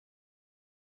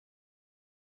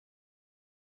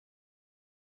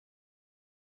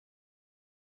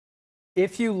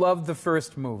If you love the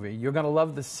first movie, you're going to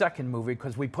love the second movie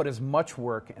because we put as much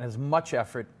work and as much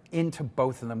effort into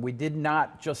both of them. We did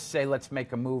not just say, let's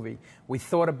make a movie. We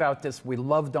thought about this, we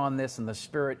loved on this, and the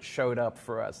Spirit showed up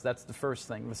for us. That's the first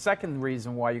thing. The second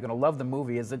reason why you're going to love the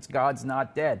movie is it's God's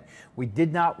Not Dead. We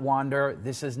did not wander.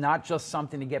 This is not just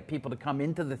something to get people to come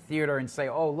into the theater and say,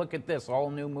 oh, look at this, all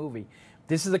new movie.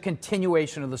 This is a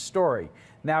continuation of the story.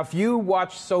 Now, if you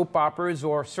watch soap operas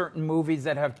or certain movies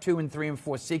that have 2 and 3 and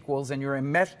 4 sequels and you're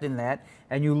enmeshed in that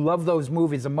and you love those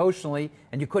movies emotionally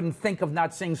and you couldn't think of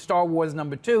not seeing Star Wars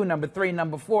 #2,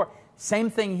 #3, #4,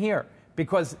 same thing here,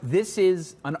 because this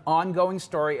is an ongoing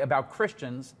story about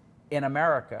Christians in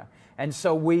America. And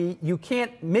so you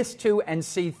can't miss 2 and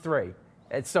see 3.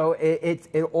 And so it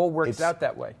all works out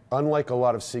that way. Unlike a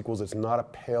lot of sequels, it's not a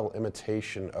pale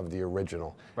imitation of the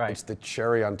original. Right. It's the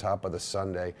cherry on top of the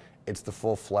sundae. It's the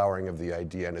full flowering of the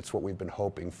idea, and it's what we've been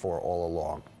hoping for all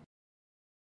along.